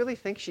car. Do you really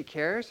think she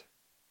cares?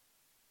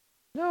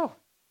 No.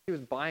 She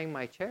was buying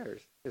my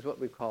chairs, is what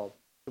we called.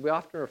 So we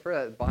often refer to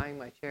that as buying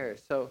my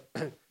chairs. So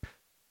that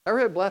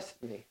really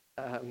blessed me.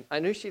 I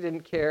knew she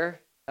didn't care,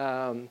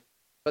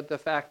 but the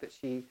fact that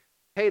she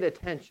paid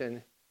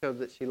attention showed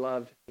that she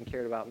loved and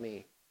cared about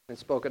me and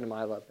spoke into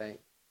my love bank.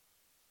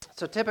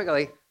 So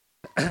typically,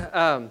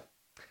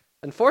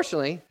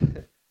 unfortunately,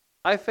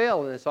 I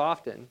fail in this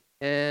often.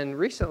 And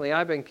recently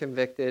I've been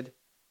convicted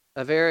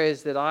of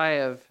areas that I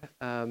have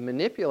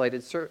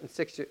manipulated certain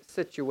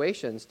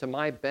situations to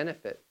my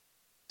benefit.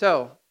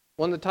 So,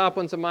 one of the top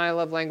ones of my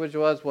love language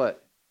was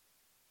what?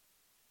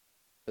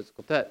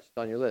 Physical touch. It's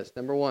on your list.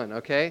 Number one,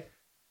 okay?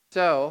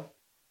 So,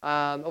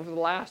 over the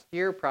last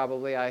year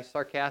probably, I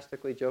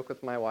sarcastically joke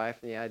with my wife,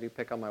 and yeah, I do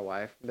pick on my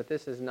wife, but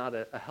this is not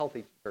a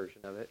healthy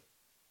version of it.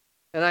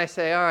 And I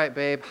say, all right,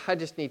 babe, I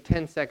just need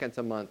 10 seconds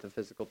a month of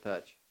physical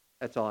touch.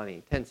 That's all I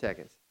need, 10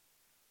 seconds.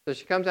 So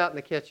she comes out in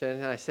the kitchen,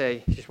 and I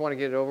say, you just want to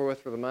get it over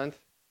with for the month?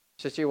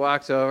 So she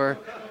walks over,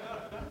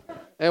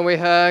 and we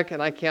hug,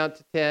 and I count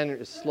to 10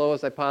 as slow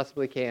as I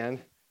possibly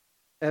can,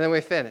 and then we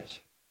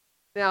finish.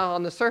 Now,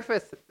 on the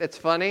surface, it's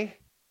funny,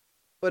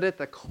 but at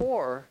the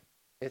core,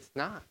 it's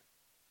not.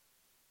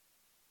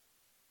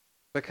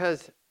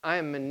 Because I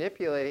am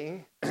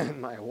manipulating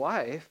my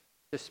wife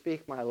to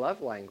speak my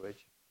love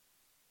language.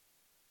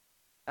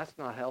 That's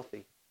not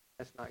healthy.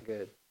 That's not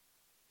good.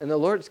 And the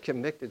Lord's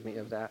convicted me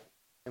of that.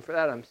 And for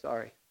that, I'm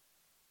sorry.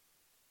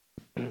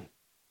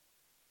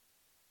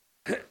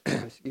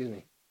 Excuse Excuse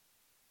me.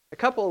 A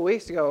couple of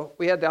weeks ago,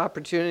 we had the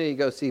opportunity to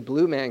go see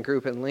Blue Man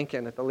Group in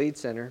Lincoln at the Lead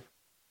Center.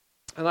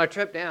 On our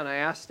trip down, I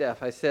asked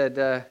Steph, I said,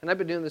 and I've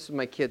been doing this with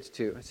my kids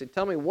too, I said,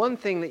 tell me one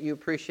thing that you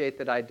appreciate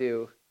that I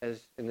do,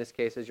 as in this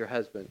case, as your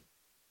husband.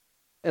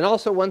 And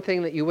also one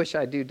thing that you wish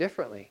I do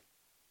differently.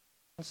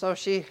 And so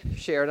she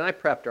shared, and I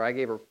prepped her. I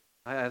gave her,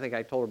 I think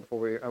I told her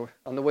before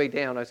on the way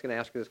down, I was going to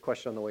ask her this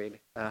question on the way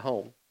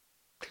home.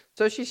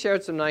 So she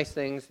shared some nice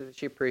things that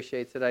she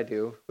appreciates that I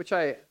do, which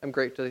I am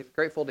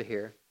grateful to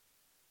hear.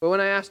 But when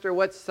I asked her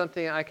what's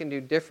something I can do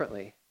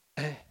differently,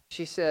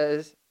 she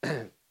says,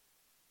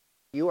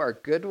 you are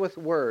good with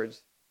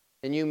words,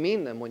 and you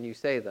mean them when you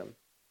say them.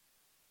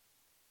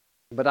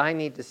 But I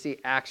need to see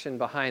action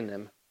behind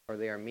them, or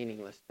they are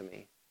meaningless to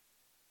me.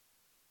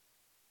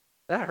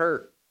 That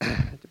hurt,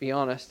 to be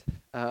honest.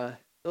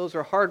 Those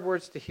are hard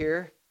words to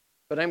hear,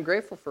 but I'm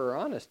grateful for her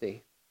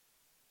honesty.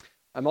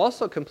 I'm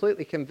also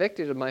completely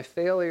convicted of my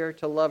failure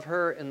to love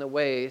her in the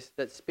ways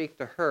that speak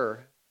to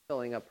her,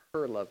 filling up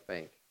her love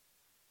bank.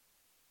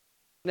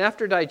 And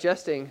after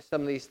digesting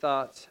some of these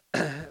thoughts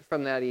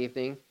from that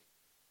evening,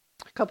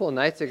 a couple of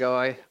nights ago,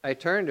 I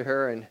turned to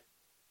her and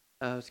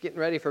I was getting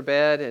ready for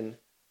bed and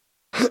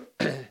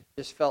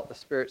just felt the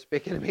Spirit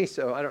speaking to me.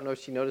 So I don't know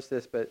if she noticed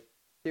this, but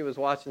she was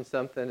watching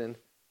something and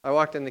I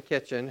walked in the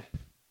kitchen,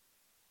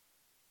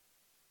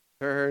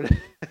 turned,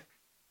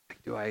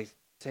 do I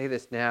say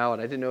this now?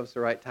 And I didn't know if it's the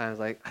right time. I was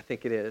like, I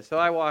think it is. So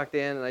I walked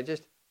in and I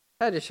just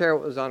had to share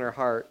what was on her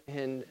heart,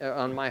 and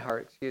on my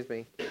heart, excuse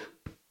me.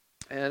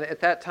 And at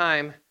that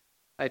time,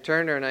 I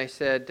turned to her and I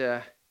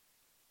said,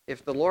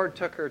 if the Lord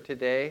took her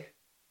today,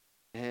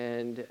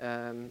 and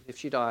if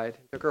she died,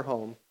 took her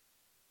home,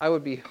 I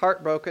would be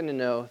heartbroken to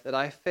know that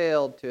I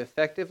failed to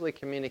effectively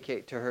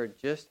communicate to her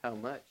just how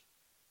much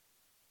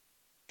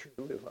I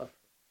truly love her.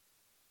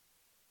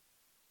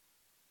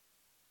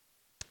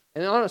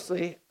 And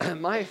honestly,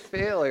 my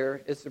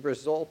failure is the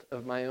result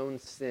of my own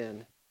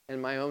sin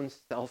and my own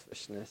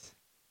selfishness.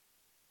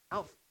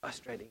 How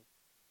frustrating.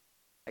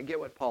 I get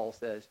what Paul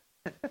says.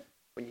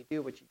 When you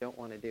do what you don't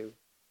want to do.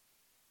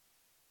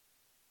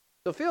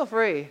 So feel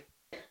free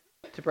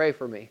to pray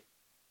for me,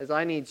 as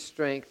I need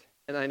strength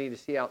and I need to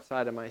see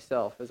outside of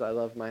myself as I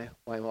love my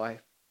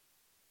wife.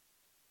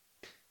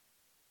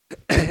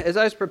 As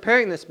I was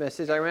preparing this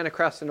message, I ran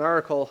across an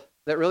article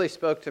that really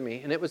spoke to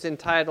me, and it was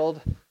entitled,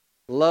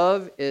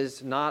 Love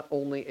is Not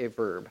Only a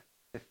Verb.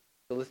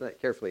 So listen to that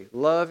carefully.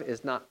 Love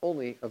is Not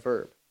Only a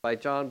Verb, by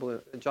John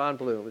Bloom. John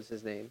Bloom was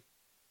his name.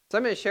 So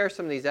I'm going to share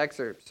some of these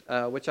excerpts,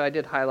 which I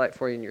did highlight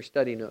for you in your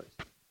study notes.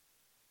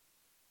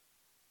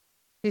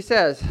 He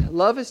says,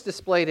 love is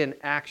displayed in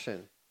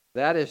action.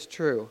 That is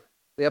true.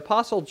 The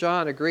Apostle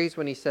John agrees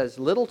when he says,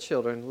 little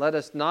children, let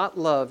us not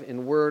love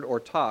in word or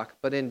talk,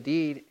 but in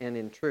deed and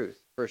in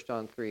truth. 1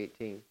 John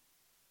 3:18.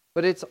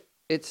 But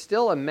it's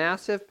still a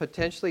massive,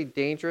 potentially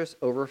dangerous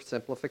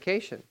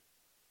oversimplification.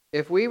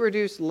 If we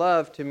reduce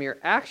love to mere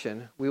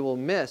action, we will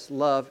miss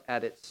love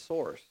at its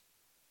source.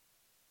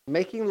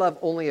 Making love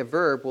only a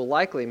verb will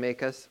likely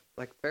make us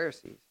like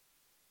Pharisees.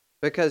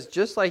 Because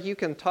just like you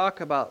can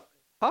talk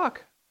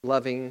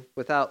loving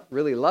without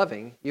really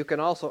loving, you can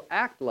also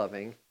act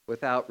loving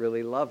without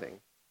really loving.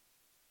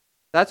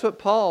 That's what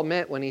Paul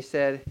meant when he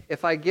said,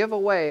 if I give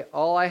away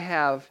all I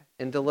have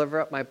and deliver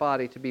up my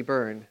body to be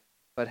burned,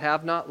 but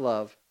have not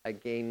love, I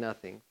gain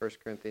nothing. 1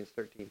 Corinthians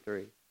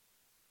 13:3.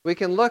 We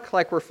can look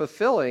like we're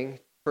fulfilling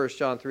 1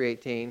 John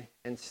 3:18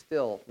 and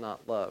still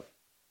not love.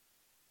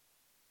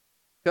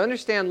 To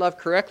understand love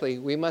correctly,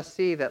 we must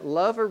see that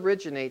love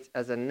originates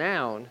as a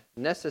noun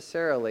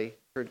necessarily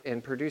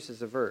and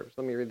produces a verb.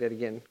 So let me read that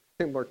again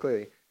more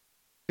clearly.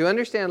 To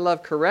understand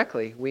love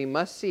correctly, we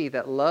must see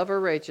that love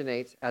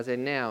originates as a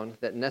noun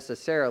that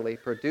necessarily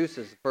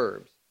produces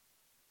verbs.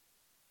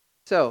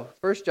 So,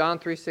 1 John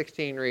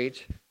 3:16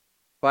 reads,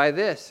 by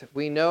this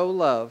we know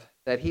love,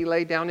 that he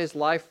laid down his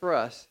life for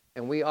us,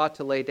 and we ought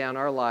to lay down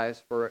our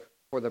lives for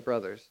the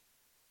brothers.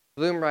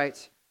 Bloom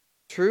writes,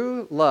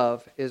 true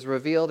love is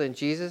revealed in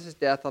Jesus'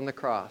 death on the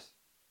cross.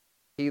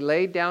 He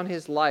laid down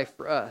his life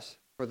for us,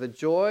 for the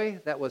joy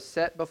that was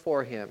set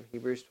before him,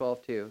 Hebrews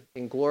 12:2,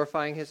 in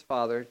glorifying his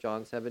Father,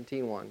 John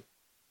 17:1,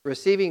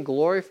 receiving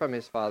glory from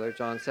his Father,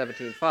 John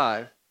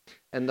 17:5,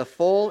 and the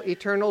full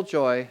eternal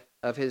joy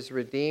of his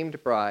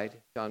redeemed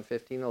bride, John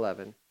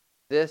 15:11.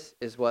 This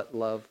is what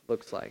love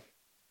looks like.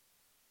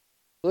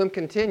 Bloom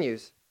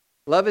continues,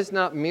 love is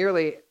not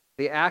merely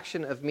the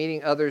action of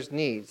meeting others'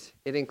 needs.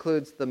 It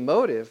includes the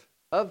motive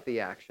of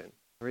the action.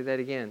 I'll read that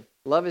again.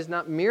 Love is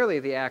not merely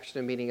the action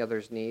of meeting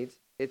others' needs.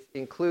 It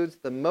includes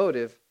the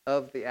motive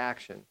of the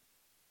action.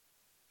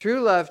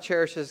 True love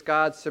cherishes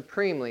God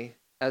supremely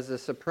as the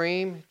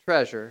supreme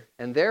treasure,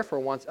 and therefore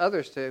wants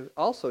others to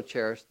also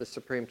cherish the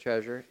supreme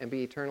treasure and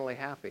be eternally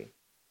happy.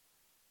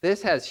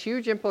 This has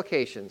huge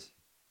implications.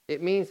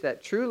 It means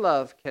that true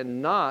love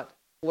cannot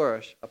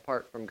flourish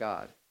apart from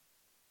God.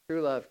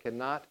 True love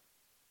cannot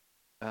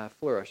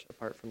flourish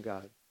apart from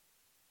God.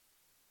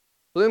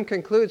 Bloom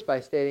concludes by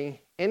stating,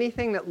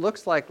 anything that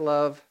looks like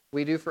love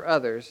we do for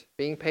others,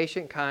 being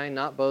patient, kind,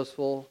 not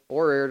boastful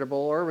or irritable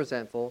or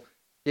resentful,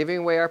 giving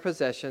away our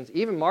possessions,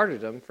 even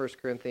martyrdom, 1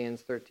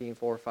 Corinthians 13,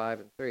 4, 5,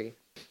 and 3.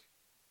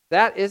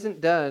 That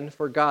isn't done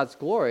for God's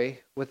glory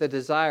with a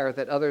desire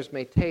that others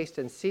may taste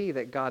and see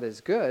that God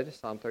is good,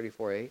 Psalm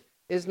 34, 8,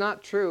 is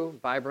not true,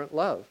 vibrant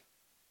love.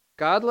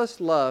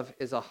 Godless love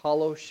is a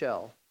hollow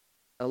shell,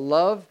 a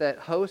love that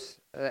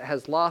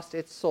has lost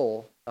its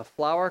soul, a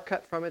flower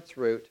cut from its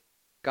root.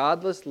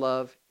 Godless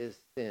love is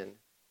sin.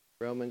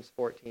 Romans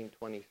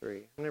 14:23. I'm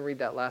going to read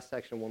that last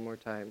section one more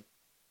time.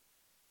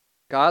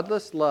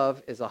 Godless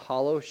love is a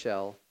hollow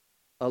shell,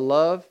 a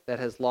love that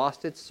has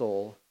lost its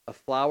soul, a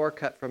flower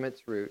cut from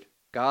its root.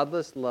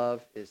 Godless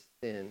love is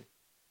sin.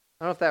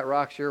 I don't know if that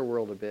rocks your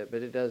world a bit,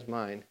 but it does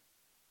mine.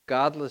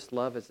 Godless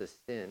love is a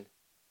sin.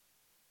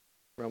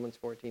 Romans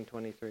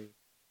 14:23.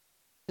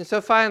 And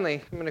so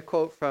finally, I'm going to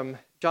quote from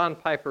John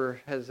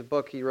Piper, has a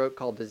book he wrote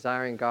called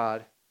Desiring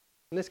God.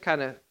 And this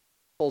kind of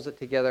pulls it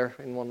together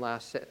in one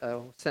last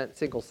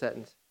single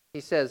sentence. He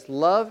says,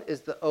 love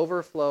is the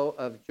overflow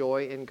of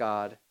joy in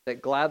God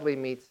that gladly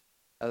meets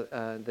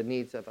the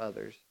needs of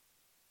others.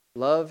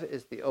 Love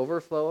is the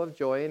overflow of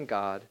joy in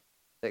God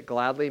that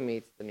gladly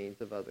meets the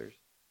needs of others.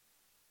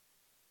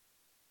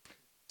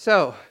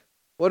 So,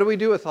 what do we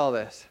do with all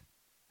this?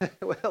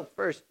 Well,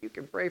 first, you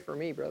can pray for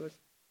me, brothers.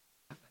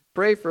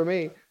 Pray for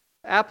me.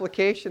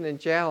 Application and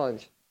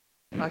challenge.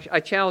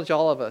 I challenge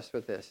all of us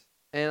with this.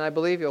 And I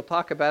believe you'll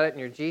talk about it in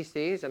your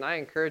GCs, and I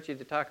encourage you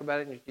to talk about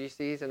it in your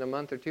GCs in a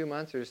month or 2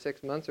 months or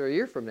 6 months or a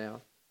year from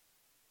now.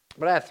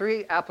 But I have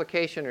 3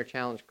 application or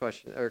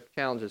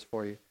challenges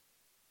for you.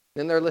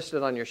 And they're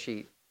listed on your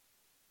sheet.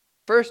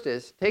 First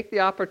is, take the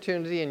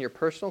opportunity in your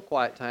personal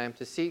quiet time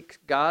to seek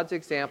God's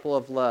example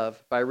of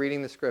love by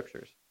reading the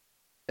Scriptures.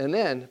 And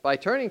then, by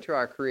turning to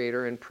our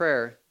Creator in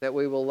prayer, that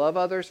we will love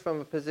others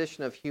from a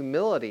position of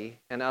humility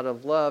and out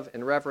of love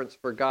and reverence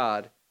for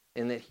God,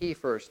 in that He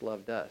first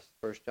loved us.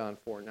 1 John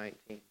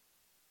 4:19.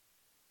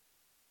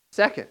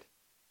 Second,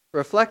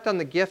 reflect on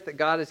the gift that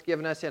God has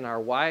given us in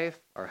our wife,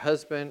 our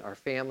husband, our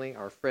family,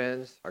 our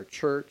friends, our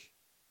church.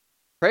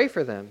 Pray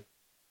for them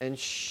and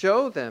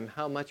show them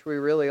how much we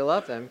really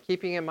love them,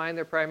 keeping in mind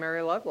their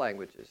primary love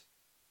languages.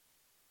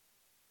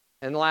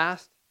 And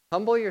last,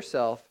 humble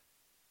yourself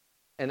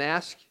and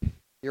ask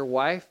your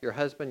wife, your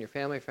husband, your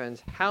family,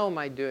 friends, how am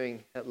I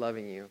doing at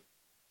loving you?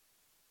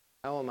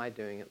 How am I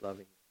doing at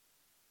loving you?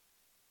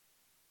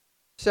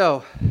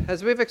 So,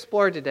 as we've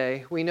explored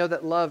today, we know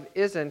that love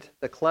isn't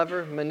the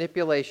clever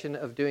manipulation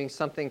of doing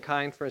something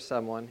kind for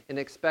someone in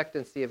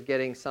expectancy of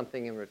getting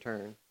something in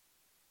return.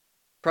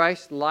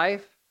 Christ's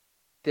life,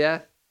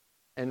 death,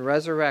 and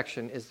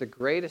resurrection is the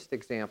greatest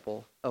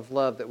example of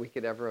love that we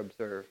could ever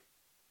observe.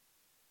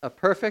 A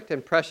perfect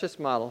and precious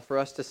model for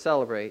us to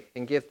celebrate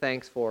and give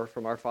thanks for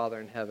from our Father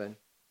in heaven.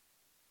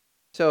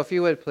 So if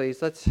you would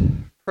please, let's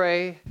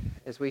pray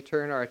as we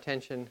turn our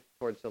attention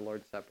towards the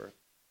Lord's Supper.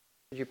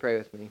 Would you pray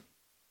with me?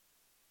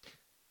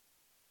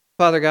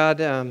 Father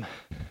God,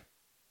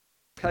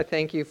 I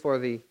thank you for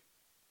the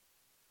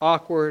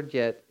awkward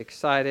yet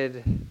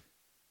excited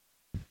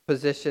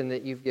position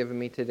that you've given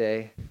me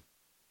today.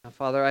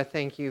 Father, I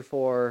thank you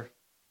for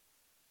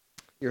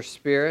your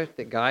Spirit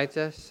that guides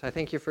us. I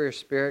thank you for your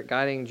Spirit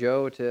guiding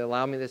Joe to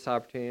allow me this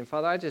opportunity. And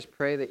Father, I just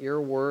pray that your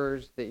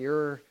words,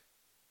 that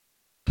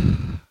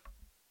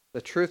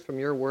the truth from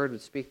your word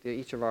would speak to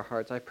each of our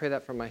hearts. I pray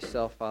that for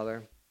myself,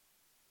 Father.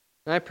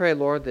 And I pray,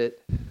 Lord,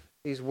 that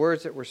these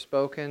words that were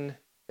spoken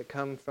that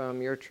come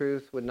from your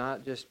truth would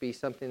not just be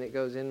something that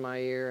goes in my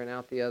ear and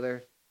out the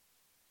other.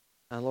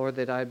 Lord,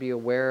 that I'd be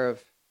aware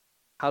of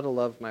how to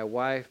love my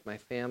wife, my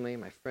family,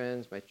 my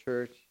friends, my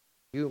church,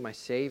 you, my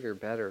Savior,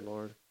 better,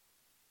 Lord.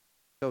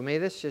 So may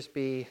this just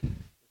be the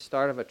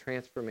start of a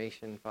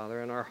transformation,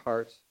 Father, in our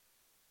hearts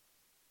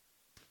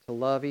to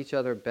love each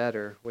other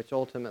better, which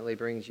ultimately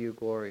brings you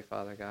glory,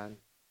 Father God.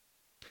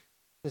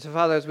 And so,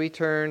 Father, as we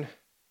turn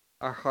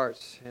our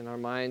hearts and our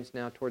minds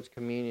now towards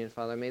communion,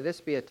 Father, may this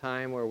be a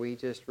time where we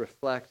just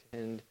reflect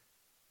and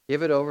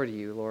give it over to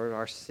you, Lord,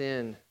 our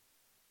sin,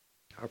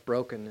 our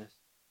brokenness.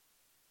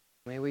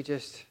 May we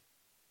just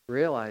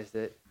realize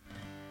that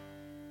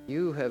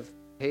you have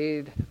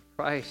paid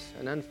price,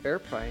 an unfair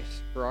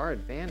price for our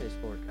advantage,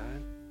 Lord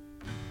God.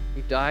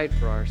 You died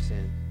for our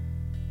sins.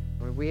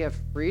 Lord, we have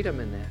freedom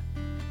in that.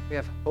 We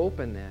have hope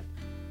in that.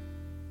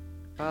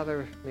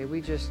 Father, may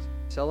we just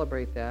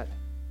celebrate that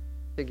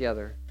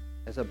together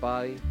as a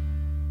body,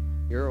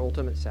 your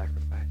ultimate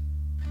sacrifice.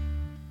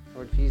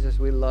 Lord Jesus,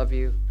 we love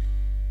you,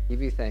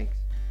 give you thanks.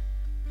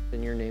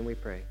 In your name we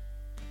pray.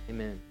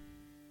 Amen.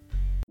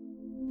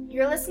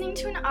 You're listening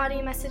to an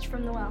audio message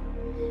from The Well,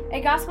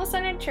 a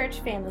gospel-centered church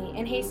family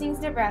in Hastings,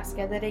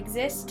 Nebraska that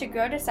exists to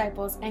grow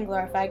disciples and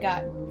glorify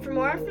God. For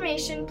more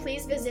information,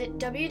 please visit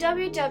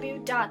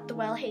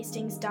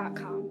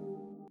www.thewellhastings.com.